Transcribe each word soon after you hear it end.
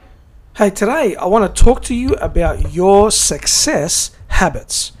Hey, today I want to talk to you about your success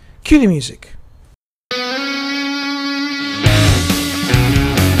habits. Cue the music.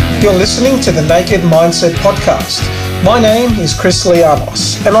 You're listening to the Naked Mindset Podcast. My name is Chris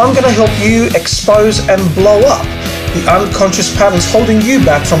Lianos, and I'm going to help you expose and blow up the unconscious patterns holding you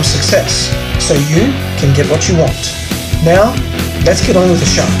back from success so you can get what you want. Now, let's get on with the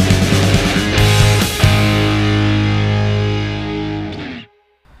show.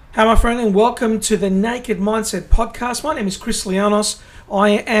 Hi, my friend, and welcome to the Naked Mindset Podcast. My name is Chris Lianos.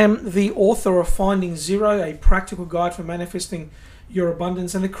 I am the author of Finding Zero, a practical guide for manifesting your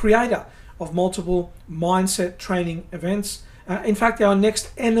abundance, and the creator of multiple mindset training events. In fact, our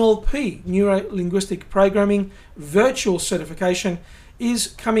next NLP, Neuro-Linguistic Programming virtual certification, is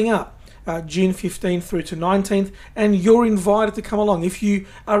coming up June 15th through to 19th, and you're invited to come along. If you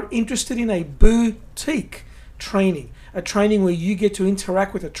are interested in a boutique training, a training where you get to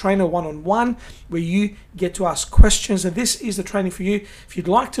interact with a trainer one-on-one, where you get to ask questions, and this is the training for you. If you'd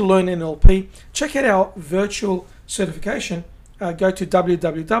like to learn NLP, check out our virtual certification. Go to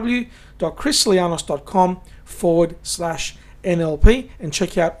www.chrislianos.com/NLP and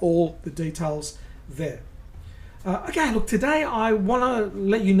check out all the details there. Okay, look, today I want to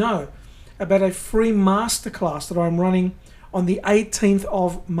let you know about a free masterclass that I'm running on the 18th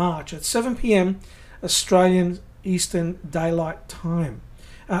of March at 7 p.m. Australian Eastern Daylight Time.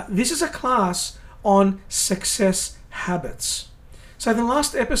 This is a class on success habits. So in the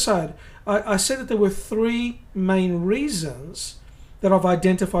last episode, I said that there were three main reasons that I've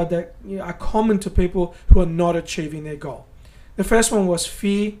identified that are common to people who are not achieving their goal. The first one was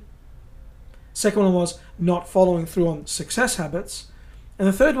fear. Second one was not following through on success habits. And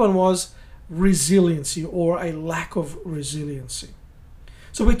the third one was resiliency, or a lack of resiliency.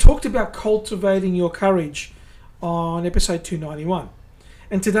 So we talked about cultivating your courage on episode 291.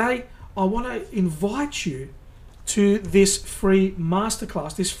 And today I want to invite you to this free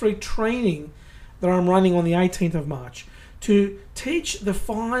masterclass, this free training that I'm running on the 18th of March to teach the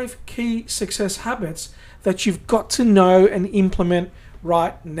 5 key success habits that you've got to know and implement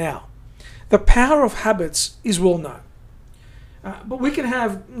right now. The power of habits is well known. But we can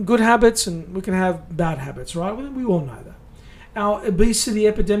have good habits and we can have bad habits, right? We all know that. Our obesity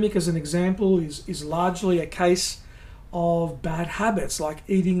epidemic, as an example, is largely a case of bad habits, like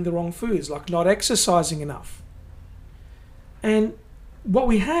eating the wrong foods, like not exercising enough. And what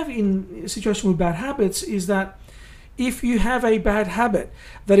we have in a situation with bad habits is that if you have a bad habit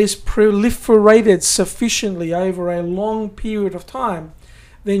that is proliferated sufficiently over a long period of time,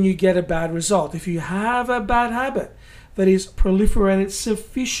 then you get a bad result. If you have a bad habit that is proliferated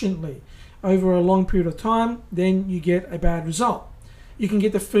sufficiently over a long period of time, then you get a bad result. You can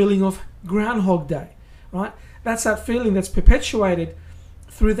get the feeling of Groundhog Day, right? That's that feeling that's perpetuated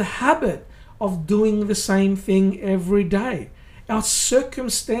through the habit of doing the same thing every day. Our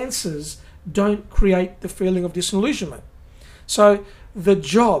circumstances don't create the feeling of disillusionment. So the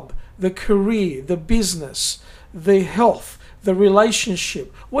job, the career, the business, the health, the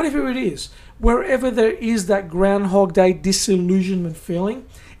relationship, whatever it is, wherever there is that Groundhog Day disillusionment feeling,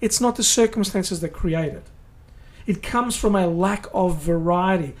 it's not the circumstances that create it. It comes from a lack of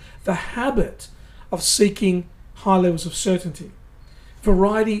variety, the habit of seeking high levels of certainty.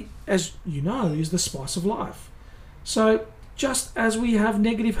 Variety, as you know, is the spice of life. So just as we have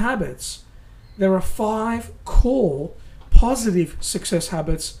negative habits, there are 5 core positive success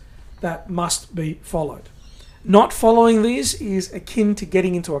habits that must be followed. Not following these is akin to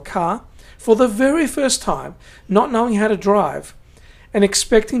getting into a car for the very first time, not knowing how to drive, and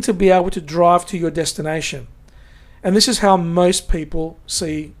expecting to be able to drive to your destination. And this is how most people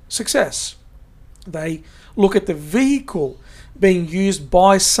see success. They look at the vehicle being used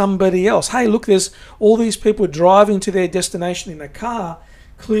by somebody else. Hey, look, there's all these people driving to their destination in a car.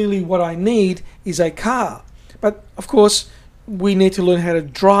 Clearly what I need is a car. But of course, we need to learn how to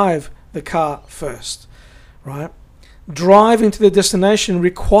drive the car first, right? Driving to the destination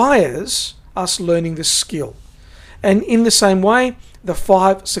requires us learning the skill. And in the same way, the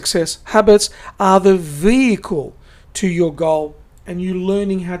 5 success habits are the vehicle to your goal, and you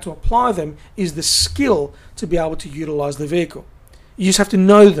learning how to apply them is the skill to be able to utilize the vehicle. You just have to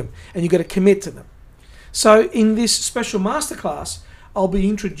know them, and you've got to commit to them. So in this special masterclass, I'll be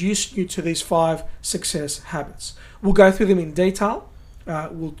introducing you to these 5 success habits. We'll go through them in detail.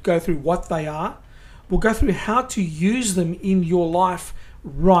 We'll go through what they are. We'll go through how to use them in your life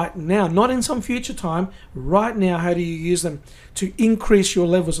right now, not in some future time. Right now, how do you use them to increase your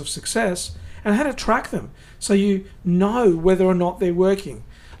levels of success, and how to track them so you know whether or not they're working.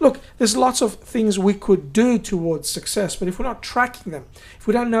 look, there's lots of things we could do towards success, but if we're not tracking them, if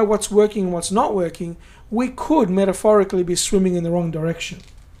we don't know what's working and what's not working, we could metaphorically be swimming in the wrong direction.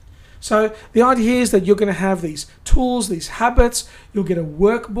 So the idea is that you're going to have these tools, these habits, you'll get a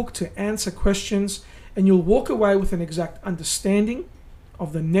workbook to answer questions, and you'll walk away with an exact understanding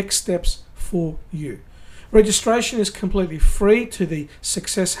of the next steps for you. Registration is completely free to the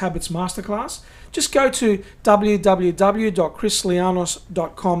Success Habits Masterclass. Just go to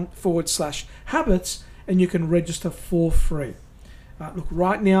www.chrislianos.com/habits and you can register for free. Look,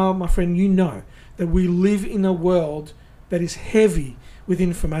 right now, my friend, you know that we live in a world that is heavy with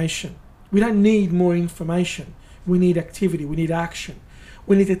information. We don't need more information. We need activity. We need action.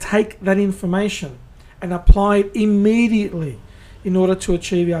 We need to take that information and apply it immediately in order to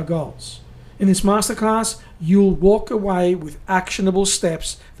achieve our goals. In this masterclass, you'll walk away with actionable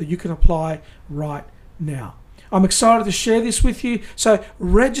steps that you can apply right now. I'm excited to share this with you. So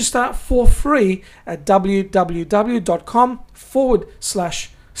register for free at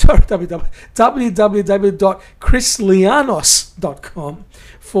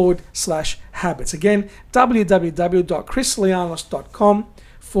www.chrislianos.com/habits. Again,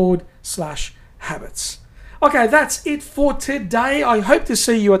 www.chrislianos.com/habits. Okay, that's it for today. I hope to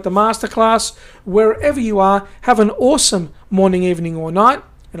see you at the masterclass. Wherever you are, have an awesome morning, evening, or night,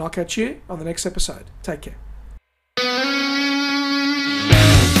 and I'll catch you on the next episode. Take care.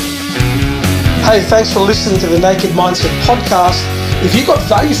 Hey, thanks for listening to the Naked Mindset podcast. If you got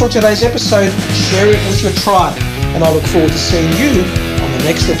value from today's episode, share it with your tribe, and I look forward to seeing you on the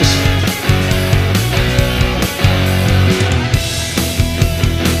next episode.